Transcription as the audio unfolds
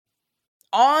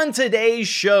On today's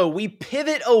show, we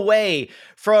pivot away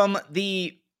from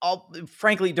the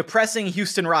frankly depressing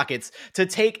Houston Rockets to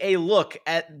take a look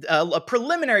at a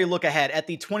preliminary look ahead at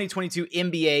the 2022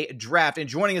 NBA draft. And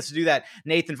joining us to do that,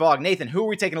 Nathan Fogg. Nathan, who are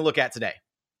we taking a look at today?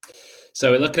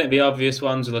 So we're looking at the obvious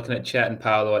ones. We're looking at Chet and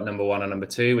Paolo at number 1 and number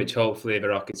 2, which hopefully the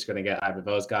Rockets are going to get either of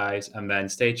those guys. And then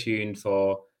stay tuned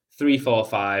for 3, 4,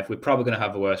 5. We're probably going to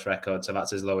have the worst record, so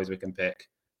that's as low as we can pick.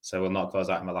 So we'll knock those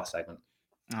out in the last segment.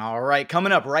 All right,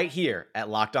 coming up right here at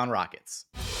Locked On Rockets.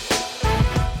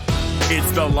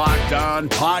 It's the Locked On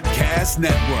Podcast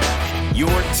Network,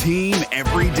 your team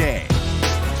every day.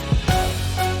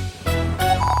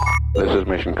 This is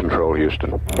Mission Control,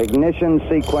 Houston. Ignition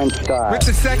sequence start. With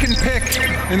the second pick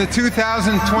in the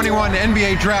 2021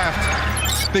 NBA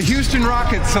Draft, the Houston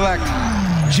Rockets select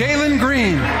Jalen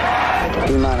Green.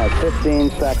 T-minus 15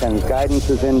 seconds. Guidance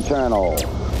is internal.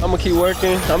 I'm going to keep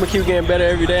working. I'm going to keep getting better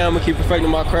every day. I'm going to keep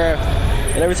perfecting my craft.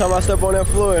 And every time I step on that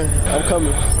floor, I'm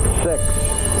coming. 6,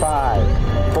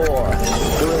 5, 4,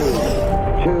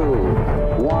 3,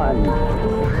 2, 1.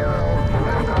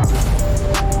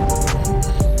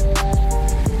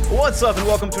 What's up, and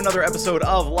welcome to another episode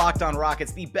of Locked On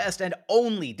Rockets, the best and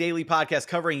only daily podcast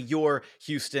covering your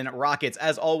Houston Rockets.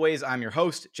 As always, I'm your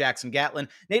host, Jackson Gatlin,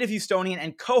 native Houstonian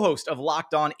and co-host of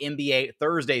Locked On NBA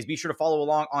Thursdays. Be sure to follow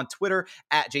along on Twitter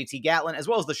at JT Gatlin, as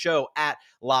well as the show at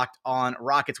Locked On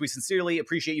Rockets. We sincerely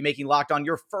appreciate you making Locked On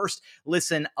your first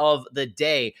listen of the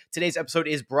day. Today's episode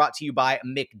is brought to you by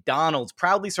McDonald's,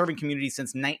 proudly serving communities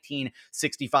since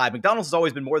 1965. McDonald's has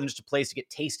always been more than just a place to get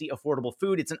tasty, affordable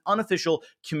food. It's an unofficial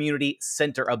community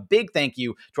center. A big thank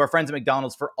you to our friends at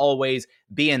McDonald's for always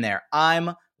being there.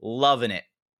 I'm loving it.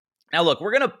 Now, look,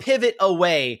 we're going to pivot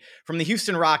away from the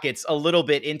Houston Rockets a little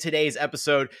bit in today's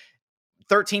episode.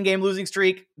 13-game losing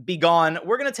streak, be gone.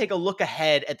 We're going to take a look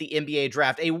ahead at the NBA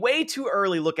draft, a way too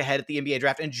early look ahead at the NBA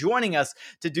draft. And joining us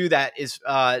to do that is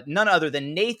none other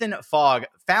than Nathan Fogg,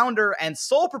 founder and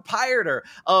sole proprietor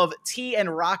of Tea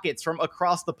and Rockets from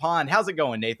across the pond. How's it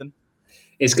going, Nathan?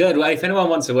 It's good. Well, if anyone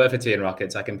wants to work for Tea and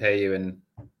Rockets, I can pay you in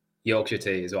Yorkshire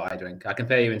tea is what I drink. I can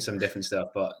pay you in some different stuff,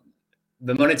 but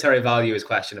the monetary value is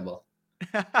questionable.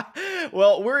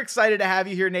 Well, we're excited to have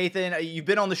you here, Nathan. You've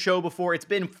been on the show before. It's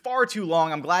been far too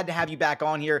long. I'm glad to have you back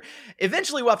on here.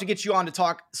 Eventually, we'll have to get you on to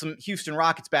talk some Houston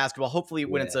Rockets basketball, hopefully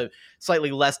when it's a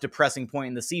slightly less depressing point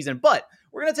in the season. But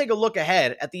we're going to take a look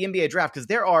ahead at the NBA draft because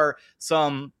there are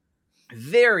some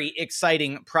very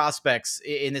exciting prospects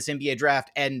in this NBA draft.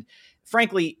 And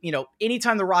frankly, you know,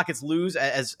 anytime the Rockets lose,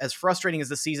 as frustrating as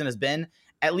the season has been,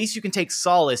 at least you can take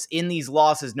solace in these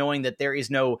losses, knowing that there's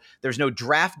no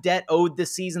draft debt owed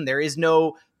this season. There is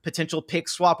no potential pick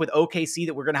swap with OKC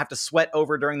that we're going to have to sweat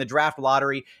over during the draft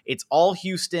lottery. It's all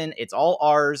Houston. It's all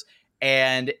ours.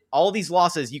 And all these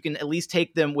losses, you can at least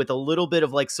take them with a little bit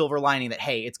of like silver lining that,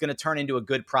 hey, it's going to turn into a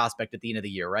good prospect at the end of the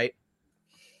year, right?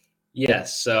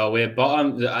 Yes, so we're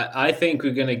bottom. I think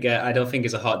we're going to get, I don't think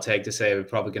it's a hot take to say we're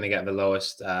probably going to get the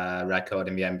lowest record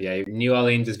in the NBA. New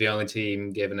Orleans is the only team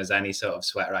giving us any sort of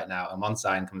sweat right now. And once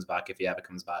Zion comes back, if he ever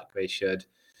comes back, they should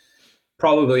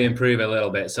probably improve a little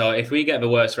bit. So if we get the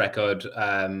worst record,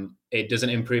 it doesn't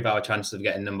improve our chances of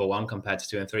getting number 1 compared to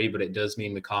 2 and 3, but it does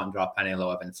mean we can't drop any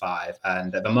lower than 5.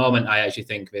 And at the moment, I actually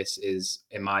think this is,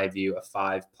 in my view, a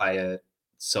 5-player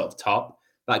sort of top.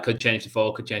 That could change to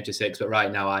 4, could change to 6, but right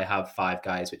now I have 5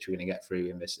 guys which we're going to get through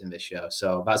in this show.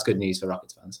 So that's good news for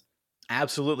Rockets fans.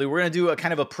 Absolutely. We're going to do a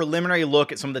kind of a preliminary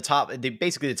look at some of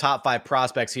basically the top 5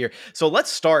 prospects here. So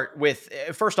let's start with,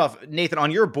 first off, Nathan,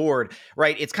 on your board,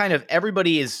 right? It's kind of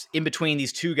everybody is in between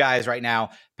these 2 guys right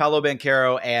now, Paolo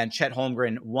Banchero and Chet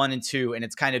Holmgren, 1 and 2. And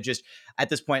it's kind of just at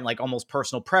this point, like almost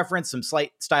personal preference, some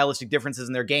slight stylistic differences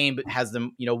in their game, but has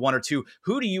them, 1 or 2.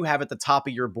 Who do you have at the top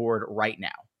of your board right now?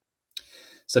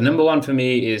 So number 1 for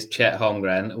me is Chet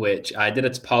Holmgren, which I did a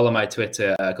poll on my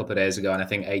Twitter a couple of days ago, and I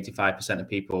think 85% of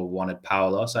people wanted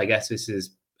Paolo. So I guess this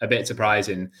is a bit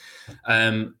surprising.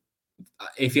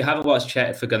 If you haven't watched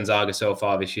Chet for Gonzaga so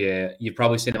far this year, you've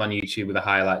probably seen him on YouTube with the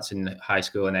highlights in high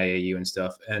school and AAU and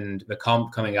stuff. And the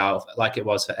comp coming out, like it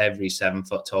was for every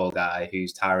 7-foot tall guy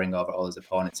who's towering over all his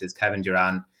opponents, is Kevin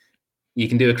Durant. You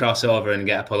can do a crossover and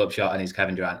get a pull-up shot, and he's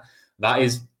Kevin Durant. That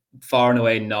is far and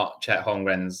away not Chet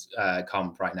Holmgren's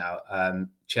comp right now.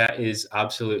 Chet is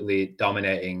absolutely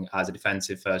dominating as a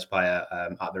defensive first player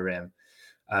at the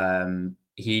rim.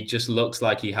 He just looks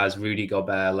like he has Rudy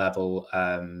Gobert level,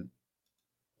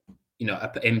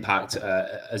 impact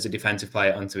as a defensive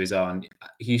player onto his own.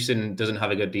 Houston doesn't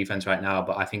have a good defense right now,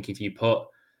 but I think if you put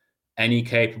any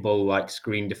capable like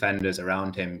screen defenders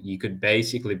around him, you could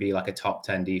basically be like a top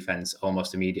 10 defense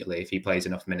almost immediately if he plays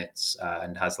enough minutes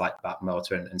and has like that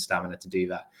motor and stamina to do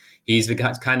that. He's the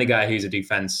kind of guy who's a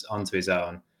defense onto his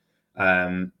own.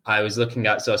 I was looking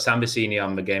at, so Sam Bassini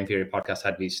on the Game Theory podcast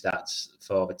had these stats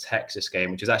for the Texas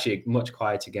game, which is actually a much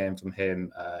quieter game from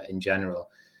him in general.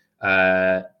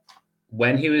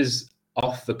 When he was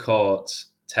off the court,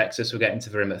 Texas were getting to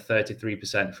the rim at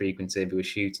 33% frequency. They were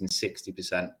shooting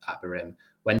 60% at the rim.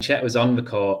 When Chet was on the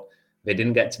court, they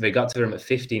got to the rim at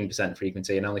 15%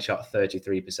 frequency and only shot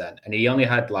 33%. And he only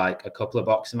had like a couple of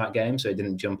blocks in that game, so he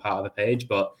didn't jump out of the page.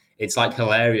 But it's like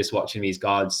hilarious watching these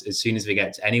guards as soon as they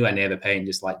get anywhere near the paint,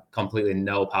 just like completely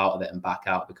nope out of it and back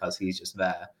out because he's just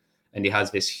there. And he has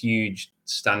this huge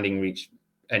standing reach.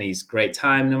 And he's great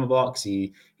timing on the blocks.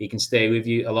 He can stay with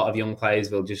you. A lot of young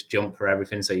players will just jump for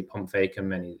everything, so you pump fake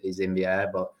him and he's in the air.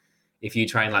 But if you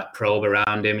try and like probe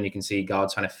around him and you can see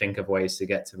guards trying to think of ways to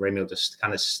get to the rim, he'll just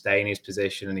kind of stay in his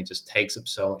position and he just takes up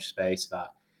so much space that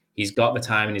he's got the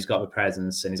time and he's got the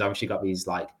presence and he's obviously got these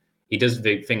like, he does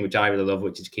the thing which I really love,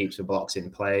 which is keeps the blocks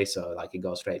in play. So like he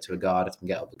goes straight to a guard and can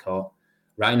get up the court.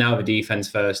 Right now, the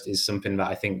defense first is something that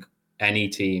I think any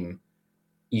team,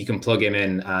 you can plug him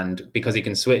in, and because he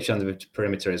can switch on the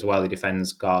perimeter as well, he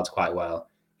defends guards quite well.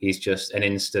 He's just an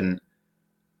instant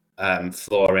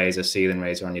floor raiser, ceiling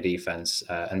raiser on your defense.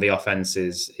 And the offense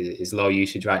is low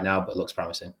usage right now, but looks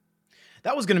promising.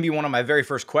 That was going to be one of my very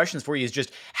first questions for you, is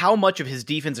just how much of his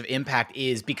defensive impact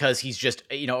is because he's just,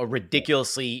 a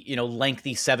ridiculously,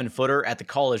 lengthy 7-footer at the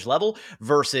college level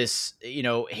versus,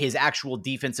 his actual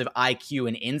defensive IQ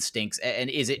and instincts. And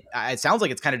it sounds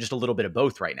like it's kind of just a little bit of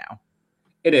both right now.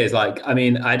 It is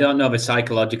I don't know the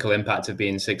psychological impact of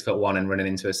being 6'1" and running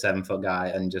into a 7-foot guy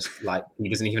and just like, he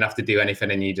doesn't even have to do anything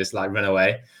and you just like run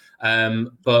away.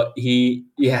 But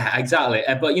exactly.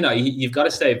 But you've got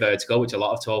to stay vertical, which a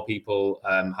lot of tall people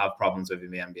have problems with in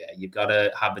the NBA. You've got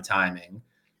to have the timing.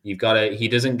 He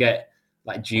doesn't get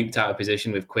like duped out of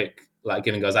position with quick, like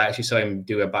giving goes. I actually saw him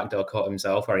do a backdoor cut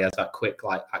himself where he has that quick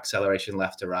like acceleration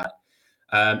left to right.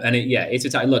 It's a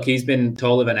time. Look, he's been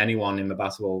taller than anyone in the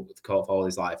basketball court for all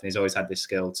his life, and he's always had this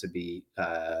skill to be,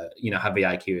 have the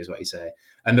IQ, is what you say.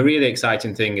 And the really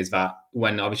exciting thing is that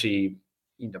when obviously,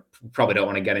 probably don't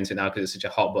want to get into it now because it's such a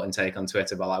hot button take on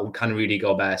Twitter, but like, can Rudy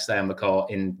Gobert stay on the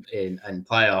court in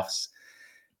playoffs?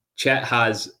 Chet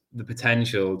has the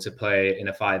potential to play in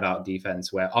a 5-out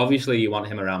defense where obviously you want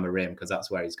him around the rim because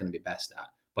that's where he's going to be best at.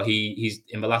 But he's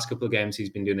in the last couple of games, he's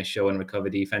been doing a show and recover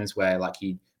defense where like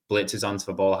he blitzes onto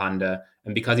the ball handler,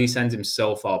 and because he sends him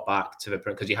so far back to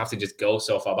because you have to just go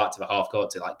so far back to the half court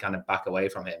to like kind of back away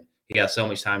from him, he has so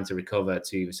much time to recover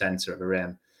to the center of the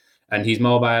rim, and he's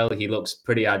mobile. He looks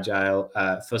pretty agile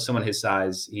for someone his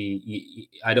size.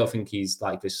 I don't think he's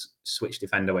like this switch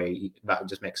defender where that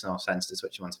just makes no sense to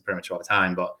switch him onto the perimeter all the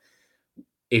time. But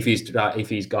if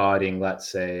he's guarding, let's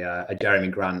say, a Jeremy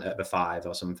Grant at the 5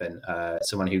 or something,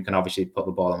 someone who can obviously put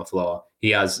the ball on the floor, he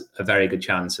has a very good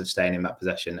chance of staying in that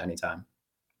possession anytime.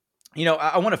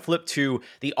 I want to flip to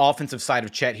the offensive side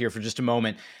of Chet here for just a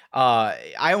moment.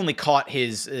 I only caught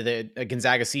the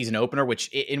Gonzaga season opener,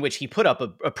 in which he put up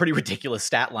a pretty ridiculous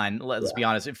stat line. Let's be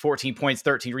honest, 14 points,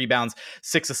 13 rebounds,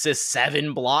 6 assists,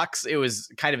 7 blocks. It was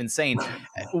kind of insane.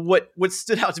 What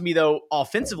stood out to me though,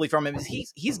 offensively from him, is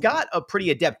he's got a pretty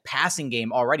adept passing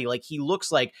game already. Like he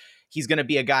looks like he's going to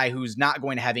be a guy who's not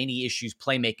going to have any issues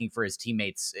playmaking for his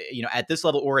teammates, at this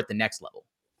level or at the next level.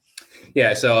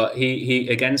 Yeah, so he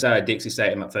against Dixie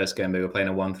State in that first game, we were playing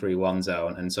a 1-3-1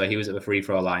 zone, and so he was at the free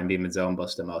throw line being the zone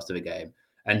buster most of the game,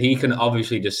 and he can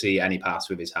obviously just see any pass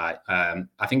with his height.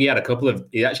 I think he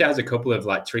actually has a couple of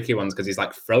like tricky ones because he's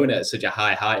like throwing it at such a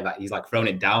high height that he's like throwing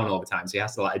it down all the time, so he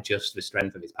has to like adjust the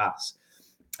strength of his pass.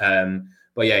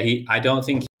 But yeah, I don't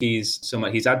think he's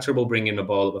had trouble bringing the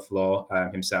ball up the floor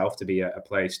himself to be a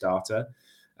play starter.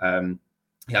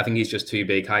 I think he's just too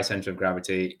big, high center of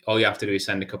gravity. All you have to do is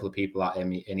send a couple of people at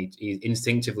him, and he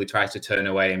instinctively tries to turn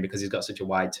away. And because he's got such a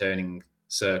wide turning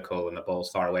circle and the ball's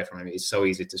far away from him, it's so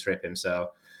easy to strip him. So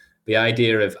the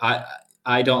idea of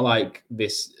I don't like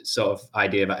this sort of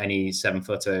idea that any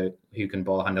 7-footer who can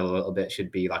ball handle a little bit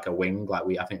should be like a wing.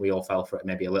 I think we all fell for it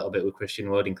maybe a little bit with Christian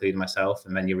Wood, including myself.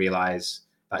 And then you realize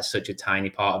that's such a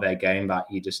tiny part of their game that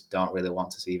you just don't really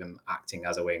want to see them acting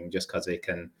as a wing just because they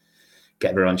can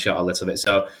get their own shot a little bit.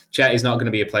 So Chet is not going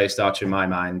to be a play starter in my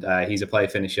mind. He's a play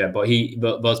finisher, but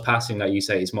those passing that you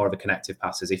say is more of a connective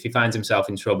passes. If he finds himself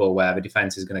in trouble where the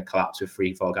defense is going to collapse with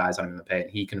 3-4 guys on him in the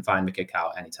paint, he can find the kick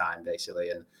out anytime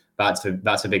basically. And that's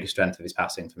the biggest strength of his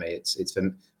passing for me. It's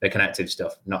the connective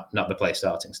stuff, not the play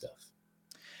starting stuff.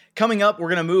 Coming up, we're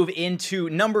going to move into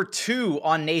number 2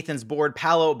 on Nathan's board,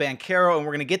 Paolo Banchero, and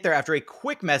we're going to get there after a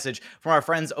quick message from our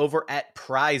friends over at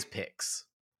Prize Picks.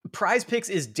 Prize Picks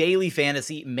is daily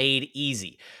fantasy made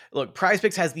easy. Look, Prize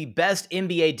Picks has the best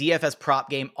NBA DFS prop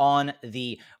game on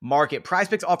the market. Prize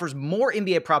Picks offers more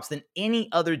NBA props than any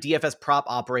other DFS prop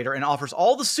operator and offers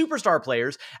all the superstar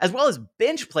players as well as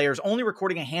bench players, only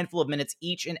recording a handful of minutes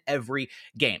each and every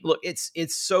game. Look, it's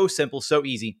so simple, so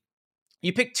easy.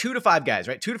 You pick 2 to 5 guys,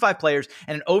 right? 2 to 5 players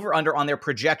and an over-under on their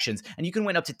projections, and you can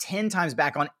win up to 10 times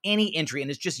back on any entry, and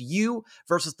it's just you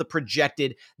versus the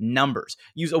projected numbers.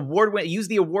 Use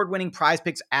the award-winning Prize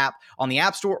Picks app on the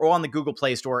App Store or on the Google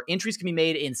Play Store. Entries can be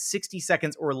made in 60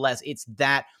 seconds or less. It's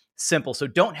that simple, so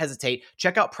don't hesitate.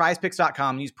 Check out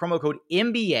prizepicks.com and use promo code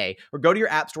NBA, or go to your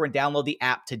App Store and download the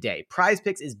app today. Prize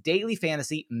Picks is daily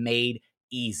fantasy made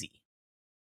easy.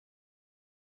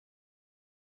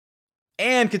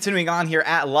 And continuing on here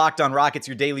at Locked On Rockets,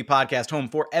 your daily podcast home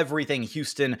for everything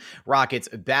Houston Rockets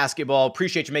basketball.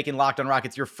 Appreciate you making Locked On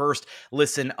Rockets your first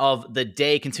listen of the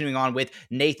day. Continuing on with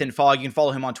Nathan Fogg. You can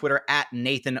follow him on Twitter at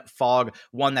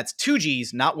NathanFogg1. That's 2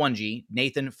 G's, not 1 G.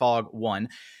 NathanFogg1.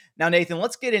 Now, Nathan,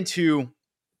 let's get into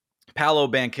Paolo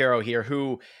Banchero here,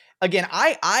 who, again,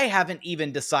 I haven't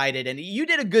even decided, and you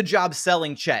did a good job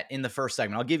selling Chet in the first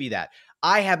segment. I'll give you that.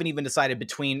 I haven't even decided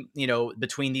between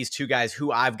these two guys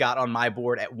who I've got on my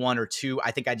board at 1 or 2.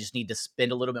 I think I just need to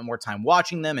spend a little bit more time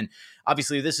watching them. And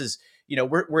obviously this is,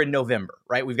 we're in November,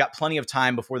 right? We've got plenty of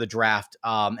time before the draft.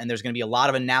 And there's going to be a lot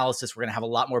of analysis. We're going to have a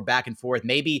lot more back and forth.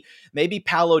 Maybe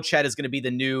Paolo Chet is going to be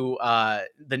the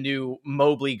new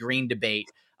Mobley Green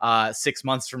debate 6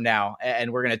 months from now.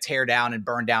 And we're going to tear down and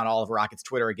burn down all of Rockets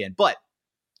Twitter again. But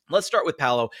let's start with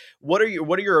Paolo. What are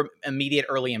your immediate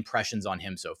early impressions on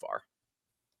him so far?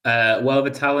 Well,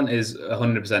 the talent is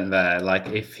 100% there. Like,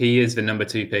 if he is the number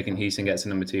 2 pick and Houston gets the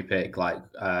number 2 pick,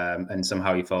 and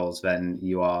somehow he falls, then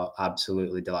you are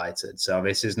absolutely delighted. So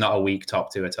this is not a weak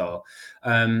top 2 at all.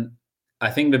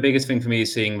 I think the biggest thing for me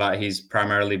is seeing that he's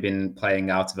primarily been playing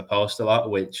out of the post a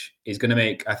lot, which is going to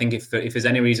make, I think if there's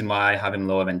any reason why I have him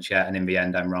lower than Chet and in the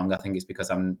end I'm wrong, I think it's because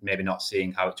I'm maybe not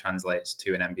seeing how it translates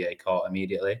to an NBA court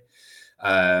immediately.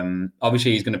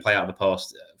 Obviously he's going to play out of the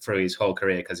post through his whole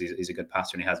career because he's a good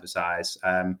passer and he has the size.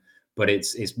 But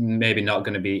it's maybe not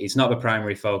going to be, it's not the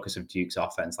primary focus of Duke's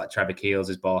offense. Like, Trevor Keels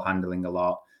is ball handling a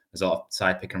lot. There's a lot of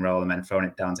side pick and roll and then throwing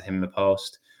it down to him in the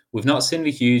post. We've not seen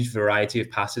the huge variety of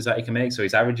passes that he can make. So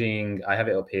he's averaging, I have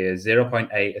it up here,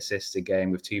 0.8 assists a game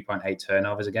with 2.8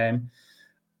 turnovers a game.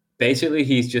 Basically,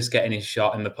 he's just getting his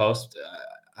shot in the post.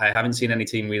 I haven't seen any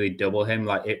team really double him.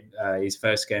 His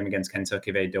first game against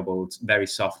Kentucky, they doubled very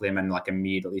softly and then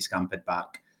immediately scampered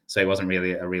back. So it wasn't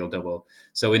really a real double.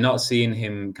 So we're not seeing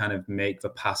him kind of make the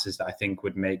passes that I think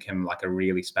would make him a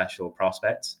really special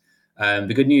prospect.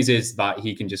 The good news is that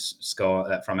he can just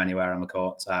score from anywhere on the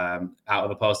court, out of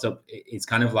the post up. It's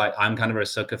kind of like, I'm kind of a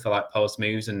sucker for post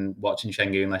moves, and watching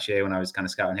Şengün last year when I was kind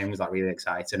of scouting him was really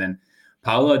exciting. And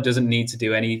Paolo doesn't need to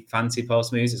do any fancy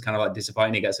post moves. It's kind of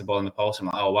disappointing. He gets the ball in the post. I'm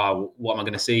oh wow, what am I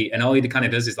going to see? And all he kind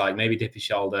of does is maybe dip his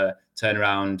shoulder, turn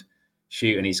around,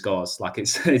 shoot, and he scores.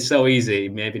 It's so easy.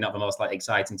 Maybe not the most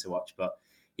exciting to watch, but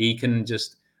he can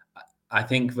just. I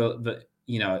think that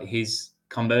his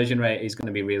conversion rate is going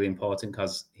to be really important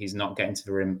because he's not getting to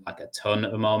the rim a ton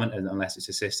at the moment, unless it's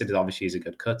assisted. Obviously, he's a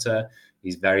good cutter.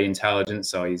 He's very intelligent,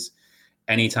 so he's.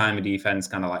 Anytime a defense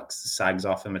kind of sags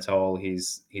off him at all,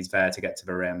 he's there to get to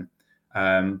the rim.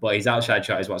 But his outside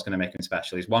shot is what's going to make him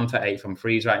special. He's 1 for 8 from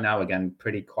threes right now. Again,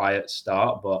 pretty quiet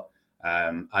start, but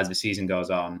as the season goes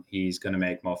on, he's going to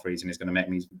make more threes and he's going to make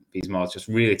these more just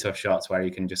really tough shots where he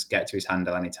can just get to his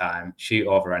handle anytime, shoot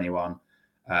over anyone.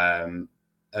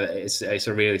 It's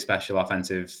a really special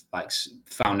offensive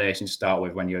foundation to start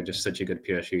with when you're just such a good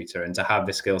pure shooter, and to have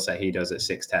the skill set he does at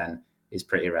 6'10" is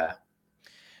pretty rare.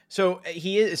 So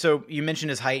so you mentioned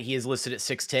his height. He is listed at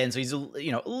 6'10", so he's a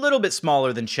little bit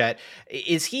smaller than Chet.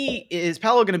 Is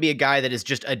Paolo going to be a guy that is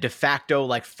just a de facto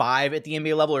 5 at the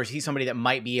NBA level, or is he somebody that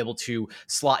might be able to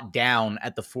slot down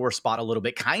at the 4 spot a little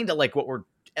bit, kind of like what we're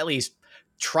at least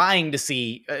trying to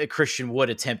see Christian Wood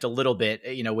attempt a little bit,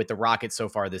 with the Rockets so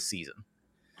far this season?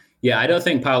 Yeah, I don't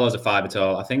think Paolo's a 5 at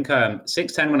all. I think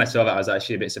 6'10", when I saw that, I was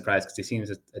actually a bit surprised because he seems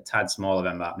a tad smaller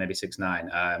than that, maybe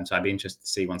 6'9". So I'd be interested to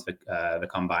see once the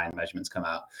combine measurements come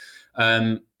out.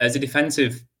 As a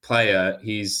defensive player,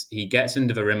 he gets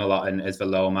under the rim a lot and as the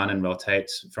low man and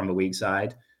rotates from the weak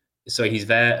side. So he's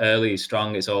there early, he's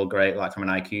strong, it's all great, from an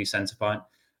IQ center point.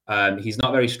 He's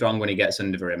not very strong when he gets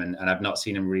under the rim, and I've not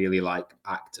seen him really like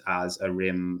act as a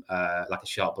rim, like a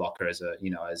shot blocker, as a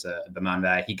the man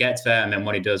there. He gets there, and then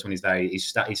what he does when he's there, he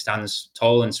stands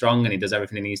tall and strong, and he does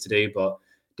everything he needs to do. But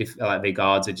like the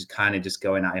guards are just kind of just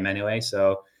going at him anyway.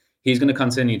 So he's going to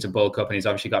continue to bulk up, and he's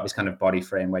obviously got this kind of body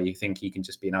frame where you think he can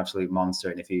just be an absolute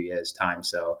monster in a few years' time.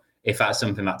 So if that's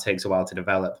something that takes a while to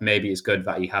develop, maybe it's good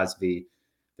that he has the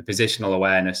positional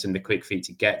awareness and the quick feet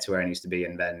to get to where he needs to be,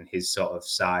 and then his sort of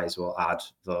size will add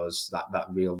that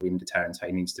real rim deterrence that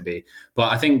he needs to be.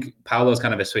 But I think Paolo's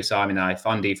kind of a Swiss Army knife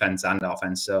on defense and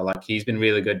offense. So like he's been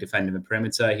really good defending the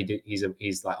perimeter.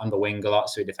 He's like on the wing a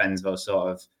lot, so he defends those sort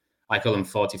of, I call them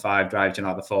 45 drives,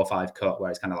 like the 4-5 cut,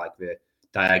 where it's kind of like the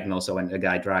diagonal. So when a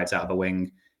guy drives out of a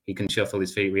wing, he can shuffle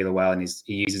his feet really well, and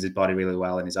he uses his body really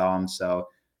well and his arms. So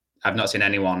I've not seen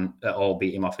anyone at all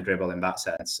beat him off a dribble in that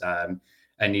sense.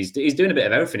 And he's doing a bit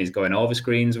of everything. He's going over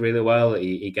screens really well.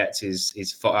 He gets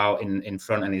his foot out in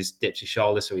front and he dips his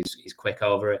shoulder, so he's quick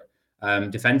over it.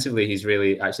 Defensively, he's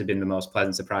really actually been the most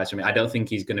pleasant surprise for me. I don't think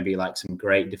he's going to be like some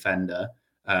great defender,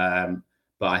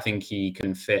 but I think he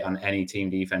can fit on any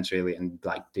team defense really and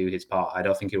like do his part. I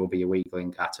don't think he will be a weak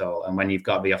link at all. And when you've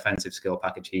got the offensive skill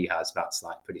package he has, that's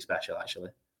like pretty special actually.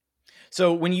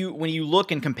 So when you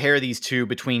look and compare these two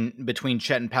between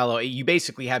Chet and Paolo, you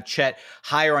basically have Chet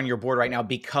higher on your board right now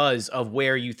because of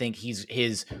where you think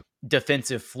his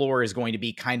defensive floor is going to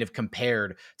be kind of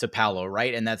compared to Paolo,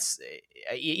 right? And that's,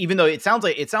 even though it sounds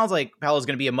like Paolo is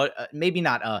going to be maybe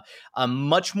not a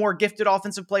much more gifted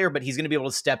offensive player, but he's going to be able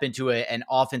to step into an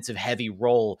offensive heavy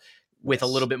role with a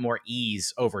little bit more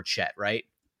ease over Chet, right?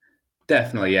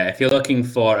 Definitely, yeah. If you're looking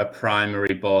for a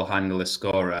primary ball handler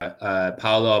scorer,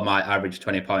 Paolo might average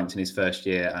 20 points in his first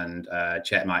year, and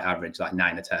Chet might average like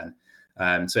 9 or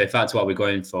 10. So if that's what we're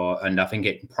going for, and I think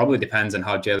it probably depends on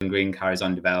how Jalen Green carries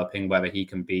on developing, whether he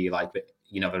can be like,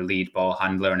 the lead ball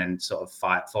handler and then sort of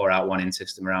 4-out-1-in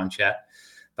system around Chet.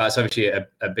 That's obviously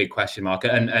a big question mark.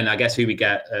 And I guess who we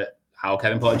get, how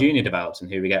Kevin Porter Jr. develops, and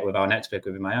who we get with our next pick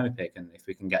with the Miami pick, and if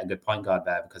we can get a good point guard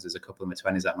there, because there's a couple of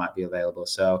mid-20s that might be available.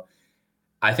 So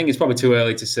I think it's probably too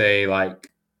early to say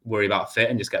like worry about fit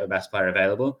and just get the best player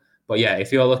available. But yeah,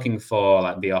 if you're looking for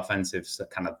like the offensive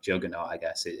kind of juggernaut, I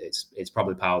guess it's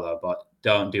probably Paolo. But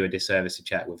don't do a disservice to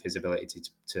Chet with his ability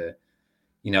to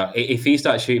if he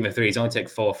starts shooting the three, he's only take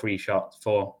 4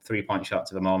 3-point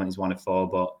shots at the moment. He's 1 of 4.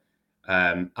 But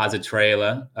as a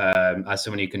trailer, as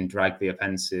someone who can drag the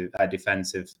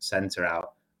defensive center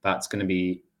out, that's going to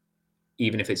be,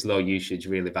 even if it's low usage,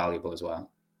 really valuable as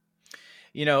well.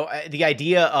 The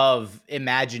idea of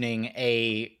imagining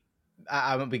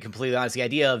I'm going to be completely honest, the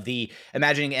idea of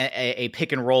imagining a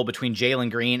pick and roll between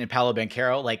Jalen Green and Paolo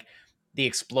Banchero, like the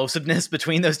explosiveness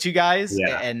between those two guys,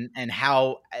 and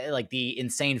how like the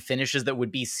insane finishes that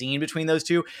would be seen between those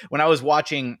two. When I was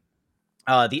watching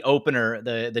the opener,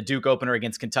 the Duke opener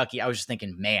against Kentucky, I was just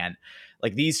thinking, man,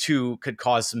 like these two could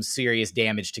cause some serious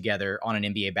damage together on an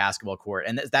NBA basketball court.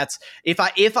 And that's, if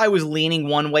I was leaning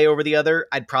one way over the other,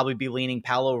 I'd probably be leaning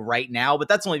Paolo right now, but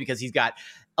that's only because he's got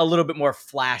a little bit more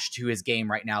flash to his game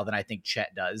right now than I think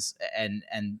Chet does. And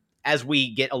as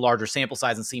we get a larger sample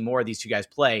size and see more of these two guys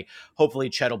play, hopefully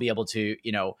Chet will be able to,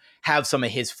 have some of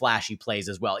his flashy plays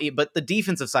as well. But the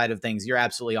defensive side of things, you're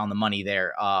absolutely on the money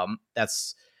there. I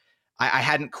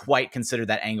hadn't quite considered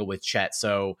that angle with Chet.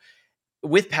 So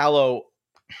with Paolo,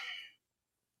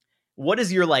 what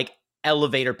is your like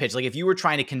elevator pitch? Like if you were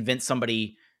trying to convince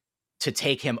somebody to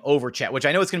take him over Chet, which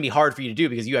I know it's going to be hard for you to do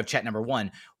because you have Chet number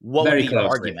 1, what would be your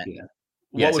argument?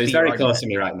 Yeah, so it's very close to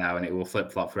me right now, and it will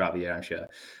flip-flop throughout the year, I'm sure.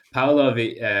 Paolo,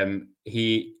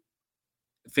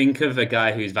 think of a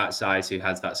guy who's that size, who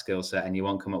has that skill set, and you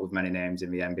won't come up with many names in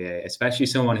the NBA, especially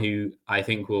someone who I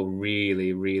think will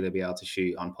really, really be able to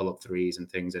shoot on pull-up threes and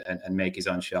things and make his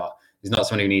own shot. He's not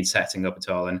someone who needs setting up at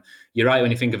all. And you're right,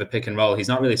 when you think of a pick and roll, he's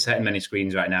not really setting many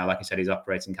screens right now. Like I said, he's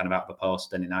operating kind of out of the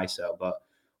post and in ISO. But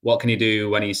what can he do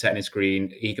when he's setting a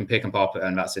screen? He can pick and pop it,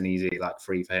 and that's an easy like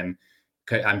free for him.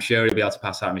 I'm sure he'll be able to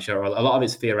pass out. I'm sure a lot of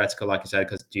it's theoretical, like I said,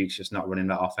 because Duke's just not running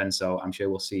that offense. So I'm sure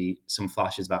we'll see some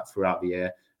flashes of that throughout the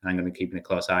year, and I'm going to keep a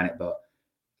close eye on it. But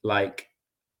like,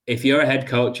 if you're a head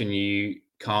coach and you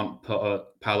can't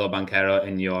put Paolo Banchero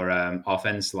in your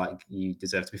offense, like, you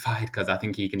deserve to be fired, because I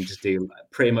think he can just do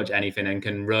pretty much anything and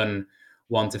can run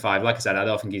 1 to 5. Like I said, I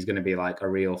don't think he's going to be like a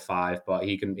real 5, but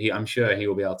I'm sure he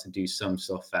will be able to do some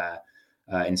stuff there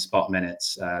in spot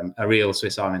minutes. A real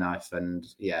Swiss Army knife, and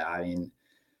yeah, I mean,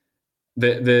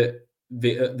 the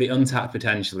untapped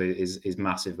potential is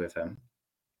massive with him.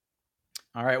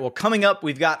 All right, well, coming up,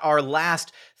 we've got our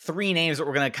last three names that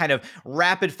we're going to kind of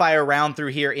rapid fire round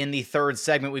through here in the third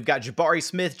segment. We've got Jabari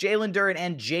Smith, Jalen Duren,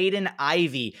 and Jaden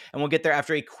Ivey, and we'll get there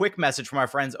after a quick message from our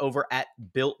friends over at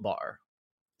Built Bar.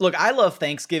 Look, I love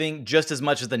Thanksgiving just as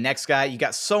much as the next guy. You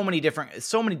got so many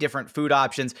different food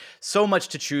options, so much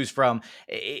to choose from.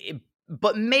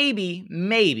 But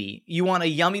maybe you want a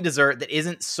yummy dessert that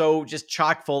isn't so just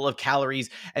chock full of calories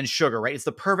and sugar, right? It's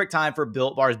the perfect time for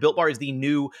Built Bars. Built Bar is the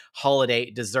new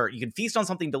holiday dessert. You can feast on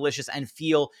something delicious and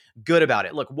feel good about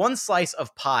it. Look, one slice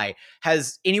of pie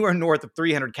has anywhere north of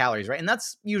 300 calories, right? And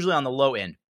that's usually on the low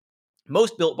end.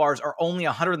 Most Built Bars are only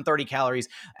 130 calories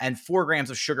and 4 grams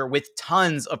of sugar with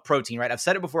tons of protein, right? I've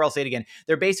said it before, I'll say it again.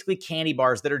 They're basically candy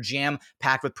bars that are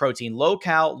jam-packed with protein. Low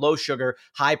cal, low sugar,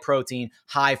 high protein,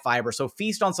 high fiber. So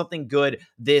feast on something good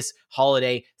this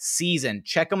holiday season.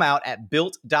 Check them out at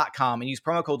Built.com and use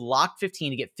promo code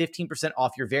LOCK15 to get 15%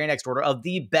 off your very next order of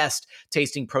the best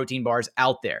tasting protein bars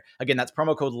out there. Again, that's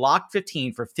promo code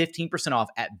LOCK15 for 15% off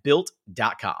at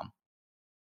Built.com.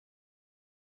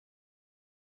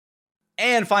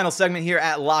 And final segment here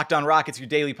at Locked On Rockets, your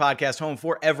daily podcast home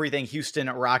for everything Houston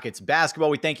Rockets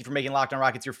basketball. We thank you for making Locked On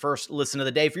Rockets your first listen of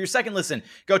the day. For your second listen,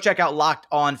 go check out Locked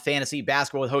On Fantasy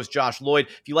Basketball with host Josh Lloyd.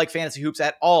 If you like fantasy hoops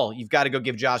at all, you've got to go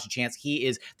give Josh a chance. He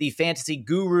is the fantasy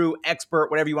guru, expert,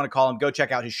 whatever you want to call him. Go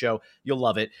check out his show. You'll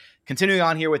love it. Continuing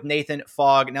on here with Nathan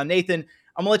Fogg. Now, Nathan,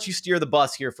 I'm going to let you steer the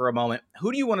bus here for a moment.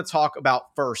 Who do you want to talk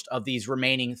about first of these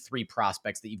remaining three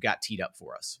prospects that you've got teed up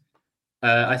for us?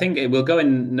 I think it will go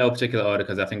in no particular order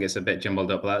because I think it's a bit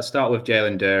jumbled up. Let's start with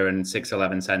Jalen Duren,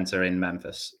 6'11" center in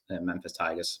Memphis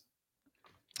Tigers.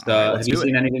 So right, have you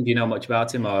seen anything? Do you know much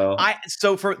about him? Or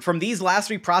So from these last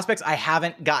three prospects, I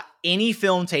haven't got any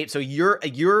film tape. So you're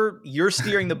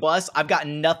steering the bus. I've got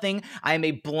nothing. I am a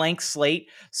blank slate.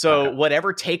 So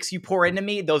whatever takes you pour into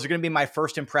me, those are going to be my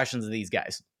first impressions of these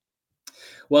guys.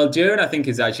 Well, Duren, I think,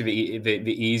 is actually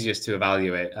the easiest to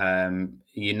evaluate.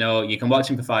 You can watch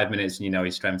him for 5 minutes and you know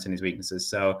his strengths and his weaknesses.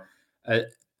 So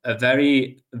a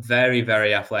very, very,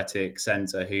 very athletic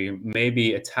center who may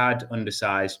be a tad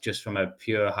undersized just from a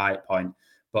pure height point,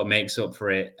 but makes up for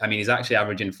it. I mean, he's actually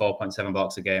averaging 4.7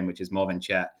 blocks a game, which is more than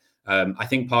Chet. I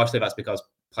think partially that's because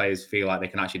players feel like they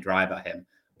can actually drive at him.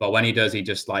 But when he does, he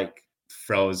just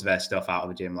throws their stuff out of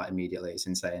the gym immediately. It's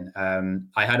insane.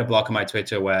 I had a block on my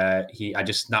Twitter where I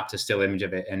just snapped a still image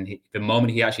of it, and the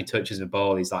moment he actually touches the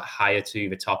ball, he's higher to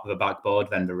the top of the backboard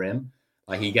than the rim.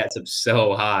 He gets up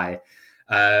so high.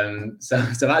 So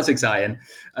that's exciting.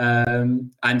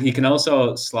 And he can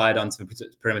also slide onto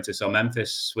the perimeter. So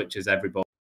Memphis switches every ball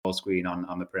screen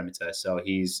on the perimeter. So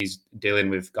he's dealing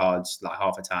with guards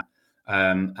half the time.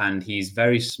 And he's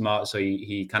very smart. So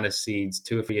he kind of cedes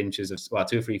 2 or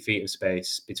 3 feet of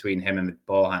space between him and the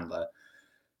ball handler.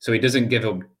 So he doesn't give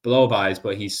up blow-bys,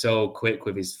 but he's so quick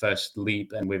with his first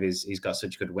leap and he's got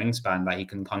such good wingspan that he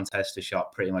can contest a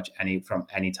shot pretty much from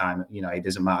any time. It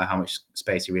doesn't matter how much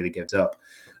space he really gives up.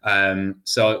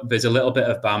 So there's a little bit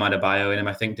of Bam Adebayo in him,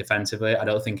 I think, defensively. I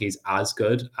don't think he's as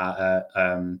good at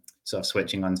sort of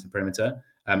switching onto the perimeter.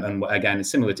 And again, it's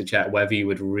similar to Chet, whether you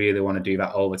would really want to do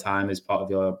that all the time as part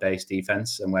of your base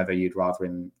defense and whether you'd rather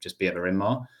him just be at the rim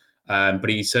more. But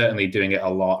he's certainly doing it a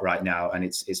lot right now, and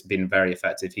it's been very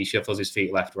effective. He shuffles his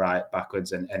feet left, right,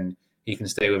 backwards, and he can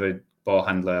stay with a ball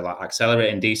handler,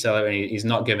 accelerating, decelerating. He's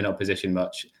not giving up position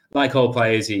much. Like all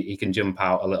players, he can jump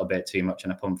out a little bit too much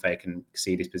on a pump fake and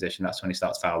exceed his position. That's when he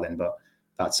starts fouling, but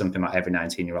that's something that every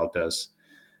 19-year-old does.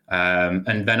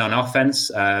 And then on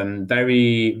offense,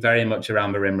 very, very much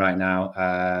around the rim right now,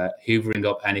 hoovering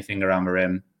up anything around the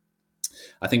rim.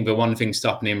 I think the one thing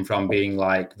stopping him from being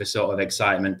the sort of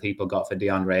excitement people got for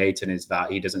DeAndre Ayton is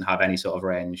that he doesn't have any sort of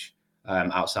range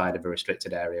outside of a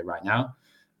restricted area right now.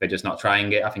 They're just not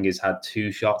trying it. I think he's had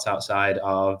 2 shots outside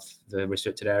of the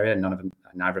restricted area.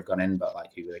 Neither have gone in, but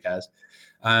who really cares?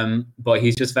 But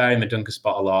he's just varying the dunker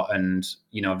spot a lot, and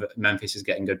Memphis is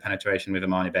getting good penetration with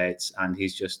Emoni Bates, and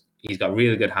he's got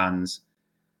really good hands.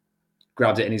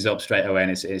 Grabs it and he's up straight away,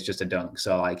 and it's just a dunk.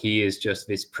 So he is just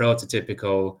this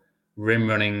prototypical rim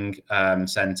running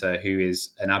center who is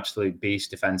an absolute beast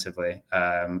defensively,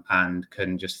 and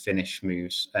can just finish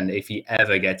moves. And if he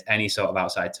ever gets any sort of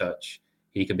outside touch,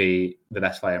 he could be the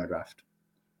best player in the draft.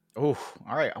 Oh,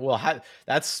 all right. Well,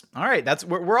 that's all right.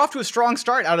 We're off to a strong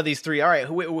start out of these three. All right.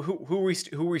 Who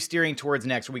are we steering towards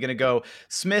next? Are we going to go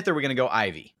Smith or are we going to go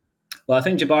Ivy? Well, I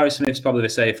think Jabari Smith's probably the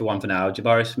safer one for now.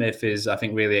 Jabari Smith is, I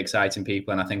think, really exciting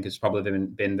people, and I think it's probably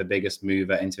been the biggest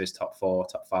mover into his top 4,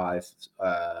 top 5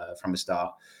 from the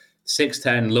start.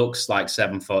 6'10", looks like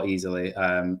 7 foot easily.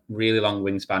 Really long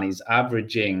wingspan. He's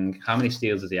averaging, how many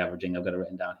steals is he averaging? I've got it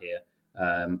written down here.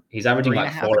 He's averaging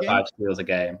like 4 or 5 steals a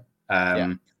game.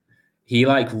 He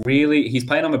he's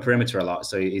playing on the perimeter a lot.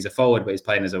 So he's a forward, but he's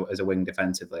playing as a wing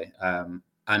defensively.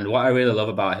 And what I really love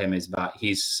about him is that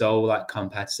he's so like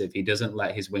competitive. He doesn't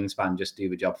let his wingspan just do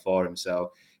the job for him.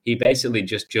 So he basically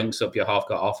just junks up your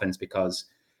half-court offense, because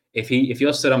if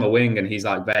you're stood on the wing and he's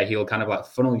like there, he'll kind of like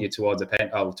funnel you towards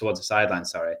the sideline,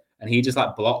 and he just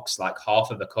like blocks like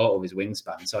half of the court with his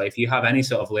wingspan. So if you have any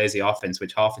sort of lazy offense,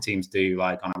 which half the teams do,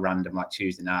 like on a random like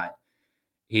Tuesday night,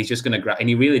 he's just going to grab, and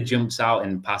he really jumps out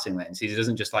in passing lanes. He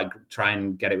doesn't just like try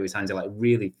and get it with his hands. He like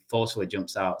really forcefully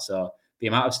jumps out. So the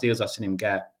amount of steals I've seen him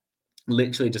get,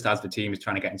 literally just as the team is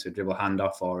trying to get into a dribble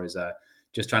handoff or is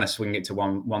just trying to swing it to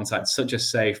one side. Such a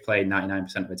safe play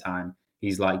 99% of the time.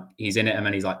 He's in it, and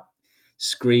then he's like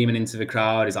screaming into the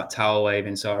crowd. He's like towel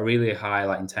waving. So a really high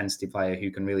like intensity player who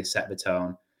can really set the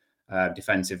tone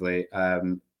defensively.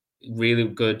 Really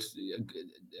good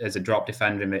as a drop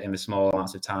defender in the small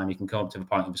amounts of time. You can come up to the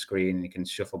point of the screen and you can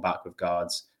shuffle back with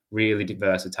guards. Really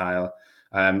versatile.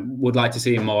 Would like to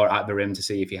see him more at the rim to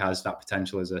see if he has that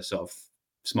potential as a sort of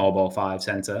small ball 5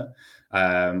 center,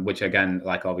 which again,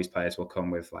 like all these players, will come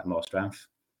with like more strength.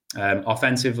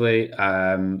 Offensively,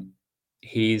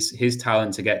 his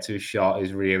talent to get to his shot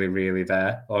is really, really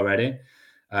there already.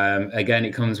 Again,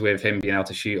 it comes with him being able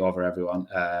to shoot over everyone,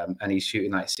 and he's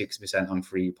shooting like 60% on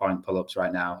 3-point pull-ups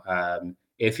right now.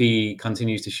 If he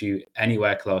continues to shoot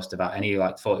anywhere close to that, any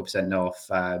like 40% north,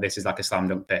 this is like a slam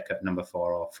dunk pick at number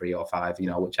 4 or 3 or 5,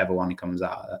 whichever one he comes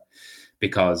out at,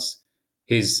 because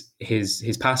his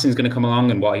passing is going to come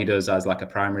along, and what he does as like a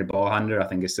primary ball handler, I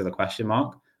think, is still a question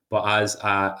mark. But as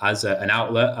an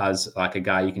outlet, as like a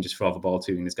guy you can just throw the ball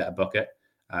to and just get a bucket,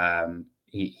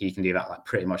 he can do that like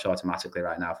pretty much automatically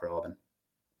right now for Auburn.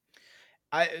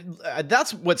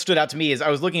 That's what stood out to me. Is I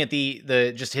was looking at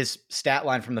the just his stat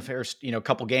line from the first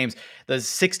couple games, the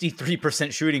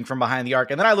 63% shooting from behind the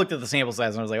arc, and then I looked at the sample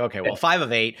size and I was like, okay, well, 5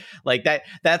 of 8, like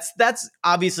that's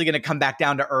obviously going to come back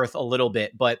down to earth a little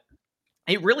bit, but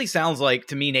it really sounds like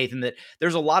to me, Nathan, that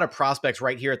there's a lot of prospects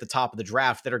right here at the top of the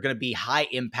draft that are going to be high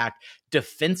impact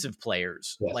defensive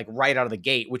players, like right out of the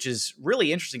gate, which is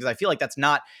really interesting because I feel like that's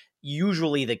not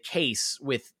usually the case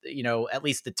with, at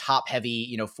least the top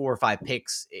heavy, 4 or 5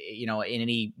 picks, in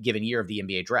any given year of the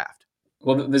NBA draft.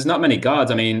 Well, there's not many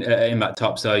guards, in that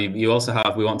top. So you also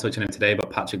have, we won't touch on him today, but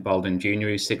Patrick Baldwin Jr.,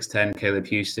 who's 6'10", Caleb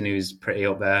Houston, who's pretty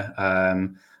up there.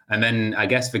 And then I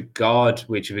guess the guard,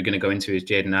 which we're going to go into, is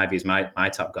Jaden Ivey, is my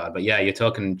top guard. But yeah, you're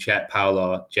talking Chet,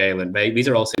 Paolo, Jalen. These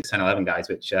are all 6'10", 11 guys,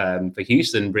 which for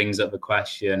Houston brings up the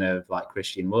question of like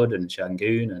Christian Wood and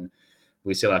Şengün, and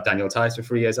we still have Daniel Tice for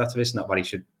 3 years after this. Not that he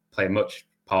should play much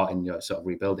part in your sort of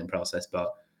rebuilding process,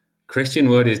 but Christian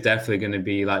Wood is definitely going to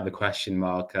be like the question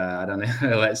mark. I don't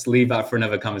know. Let's leave that for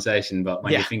another conversation. But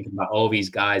when you're thinking about all these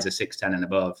guys are 6'10" and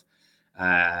above,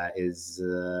 is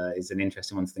an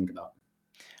interesting one to think about.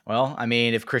 Well,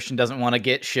 if Christian doesn't want to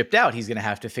get shipped out, he's going to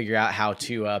have to figure out how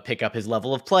to pick up his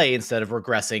level of play instead of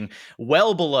regressing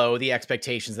well below the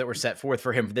expectations that were set forth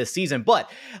for him for this season. But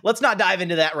let's not dive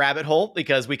into that rabbit hole,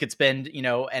 because we could spend,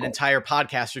 an entire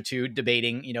podcast or two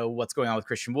debating, what's going on with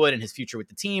Christian Wood and his future with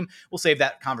the team. We'll save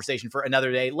that conversation for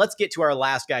another day. Let's get to our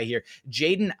last guy here,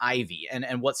 Jaden Ivey,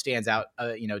 and what stands out,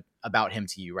 about him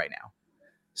to you right now.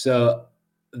 So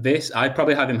I'd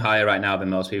probably have him higher right now than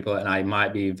most people, and I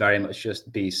might be very much just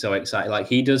be so excited. Like,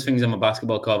 he does things on a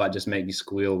basketball court that just make me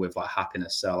squeal with like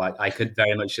happiness. So like I could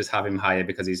very much just have him higher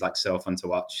because he's like so fun to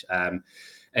watch. And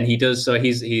he does, so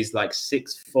he's like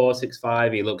 6'4",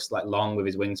 6'5". He looks like long with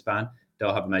his wingspan.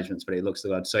 Don't have the measurements, but he looks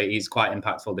good. So he's quite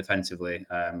impactful defensively.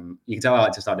 You can tell I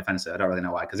like to start defensive. I don't really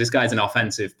know why, because this guy's an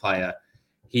offensive player.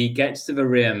 He gets to the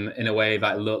rim in a way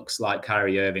that looks like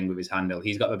Kyrie Irving with his handle.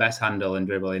 He's got the best handle and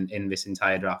dribble in this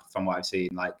entire draft from what I've seen.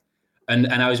 Like, and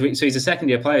I was so he's a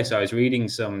second-year player. So I was reading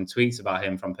some tweets about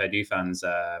him from Purdue fans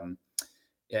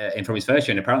and from his first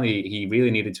year. And apparently he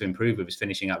really needed to improve with his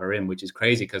finishing at the rim, which is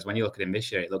crazy because when you look at him this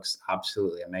year, it looks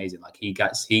absolutely amazing. Like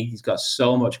he's got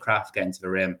so much craft getting to the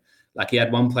rim. Like, he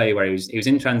had one play where he was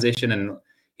in transition and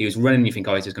he was running. You think,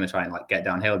 oh, he's just going to try and like get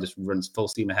downhill, just runs full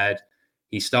steam ahead.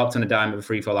 He stopped on a dime at the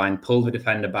free throw line, pulled the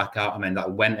defender back out, and then that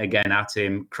went again at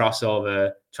him,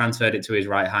 crossover, transferred it to his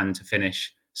right hand to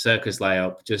finish, circus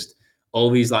layup. Just all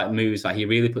these like moves that he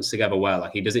really puts together well.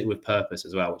 Like, he does it with purpose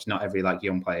as well, which not every like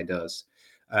young player does.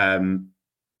 The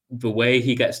way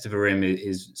he gets to the rim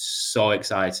is so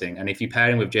exciting. And if you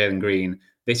pair him with Jalen Green,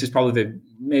 this is probably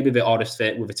maybe the oddest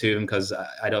fit with the two of them, because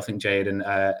I don't think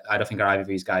either of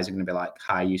these guys are going to be like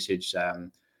high usage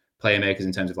playmakers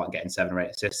in terms of like getting 7 or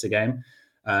 8 assists a game.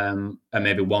 And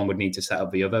maybe one would need to set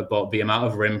up the other. But the amount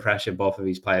of rim pressure both of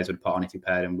these players would put on if you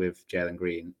paired him with Jalen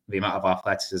Green, the amount of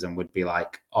athleticism would be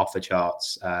like off the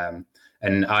charts.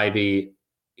 And Ivy,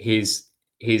 he's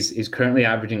currently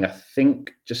averaging, I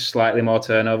think, just slightly more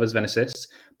turnovers than assists.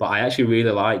 But I actually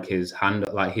really like his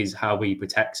handle, like how he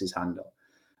protects his handle.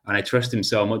 And I trust him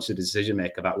so much as a decision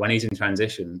maker that when he's in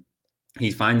transition, he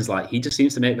finds like he just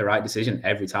seems to make the right decision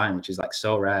every time, which is like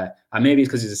so rare. And maybe it's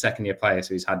because he's a second-year player,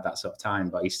 so he's had that sort of time,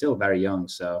 but he's still very young.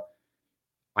 So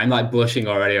I'm like blushing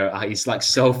already. He's like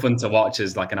so fun to watch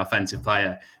as like an offensive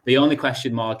player. The only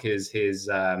question mark is his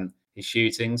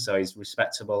shooting. So he's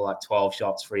respectable, like 12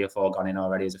 shots, 3 or 4 gone in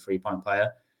already as a 3-point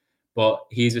player. But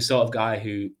he's the sort of guy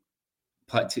who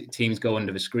teams go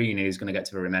under the screen, he's going to get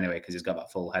to the rim anyway because he's got that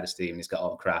full head of steam, he's got all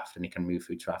the craft, and he can move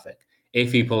through traffic.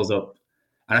 If he pulls up,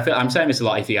 and I'm saying this a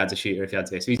lot, if he adds a shooter, if he adds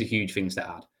this, these are huge things to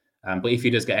add. But if he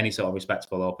does get any sort of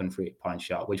respectable open 3-point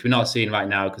shot, which we're not seeing right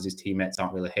now because his teammates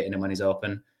aren't really hitting him when he's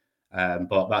open,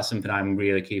 but that's something I'm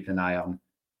really keeping an eye on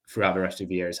throughout the rest of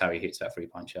the year, is how he hits that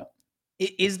 3-point shot.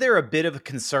 Is there a bit of a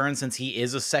concern since he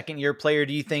is a second-year player?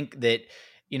 Do you think that,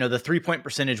 the 3-point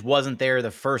percentage wasn't there the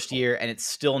first year and it's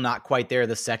still not quite there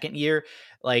the second year?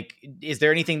 Like, is there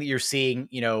anything that you're seeing,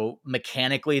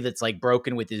 mechanically that's like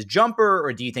broken with his jumper?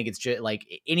 Or do you think it's just like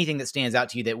anything that stands out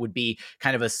to you that would be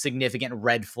kind of a significant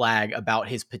red flag about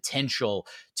his potential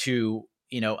to,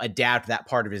 adapt that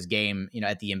part of his game,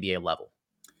 at the NBA level?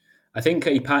 I think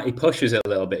he pushes it a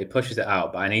little bit. He pushes it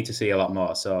out, but I need to see a lot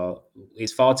more. So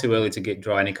it's far too early to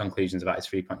draw any conclusions about his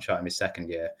 3-point shot in his second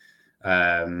year.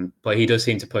 But he does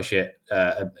seem to push it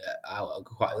out,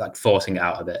 quite like forcing it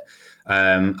out a bit.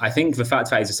 I think the fact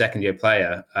that he's a second-year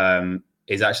player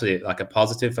is actually like a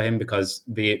positive for him, because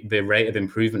the rate of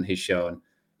improvement he's shown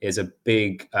is a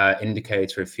big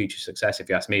indicator of future success, if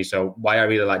you ask me. So why I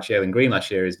really liked Jalen Green last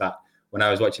year is that when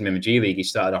I was watching him in the G League, he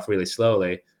started off really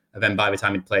slowly. And then by the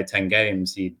time he'd played 10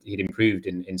 games, he'd improved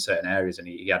in certain areas, and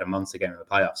he had a monster game in the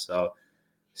playoffs. So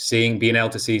being able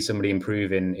to see somebody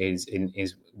improve in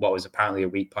what was apparently a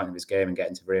weak point of his game and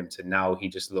getting to the rim to now he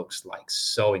just looks like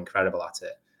so incredible at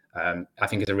it. I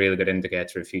think it's a really good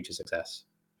indicator of future success.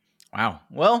 Wow.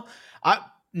 Well,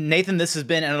 Nathan, this has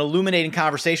been an illuminating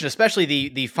conversation, especially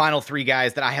the final 3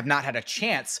 guys that I have not had a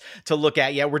chance to look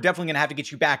at yet. We're definitely going to have to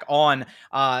get you back on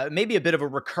maybe a bit of a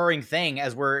recurring thing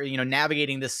as we're,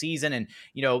 navigating this season and,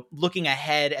 looking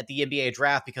ahead at the NBA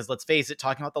draft, because let's face it,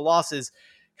 talking about the losses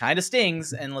kind of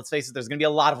stings. And let's face it, there's going to be a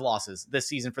lot of losses this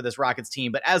season for this Rockets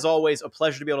team. But as always, a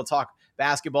pleasure to be able to talk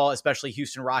basketball, especially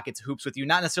Houston Rockets hoops with you.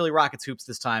 Not necessarily Rockets hoops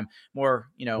this time, more,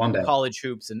 college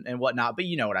hoops and whatnot. But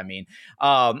you know what I mean.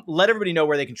 Let everybody know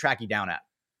where they can track you down at.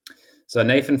 So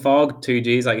Nathan Fogg, 2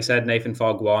 Gs, like you said, Nathan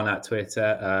Fogg 1 at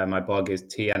Twitter. My blog is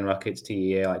TN Rockets,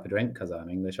 TEA like the drink, because I'm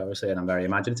English, obviously, and I'm very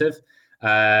imaginative.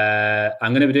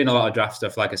 I'm going to be doing a lot of draft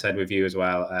stuff, like I said, with you as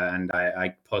well. And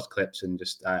I post clips and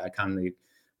just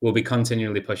we'll be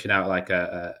continually pushing out like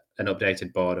an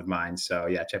updated board of mine. So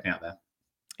yeah, check me out there.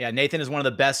 Yeah, Nathan is one of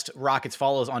the best Rockets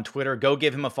follows on Twitter. Go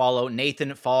give him a follow.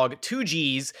 Nathan Fogg, 2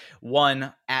 Gs,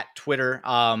 1 at Twitter.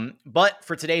 But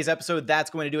for today's episode, that's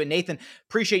going to do it. Nathan,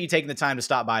 appreciate you taking the time to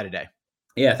stop by today.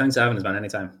 Yeah, thanks for having us, man.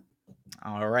 Anytime.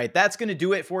 All right, that's going to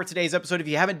do it for today's episode. If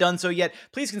you haven't done so yet,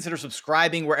 please consider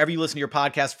subscribing wherever you listen to your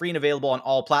podcast, free and available on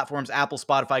all platforms, Apple,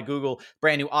 Spotify, Google,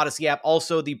 brand new Odyssey app,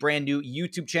 also the brand new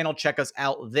YouTube channel. Check us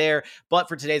out there. But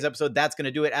for today's episode, that's going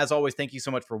to do it. As always, thank you so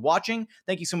much for watching.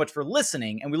 Thank you so much for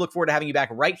listening. And we look forward to having you back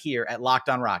right here at Locked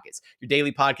On Rockets, your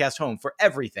daily podcast home for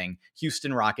everything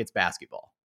Houston Rockets basketball.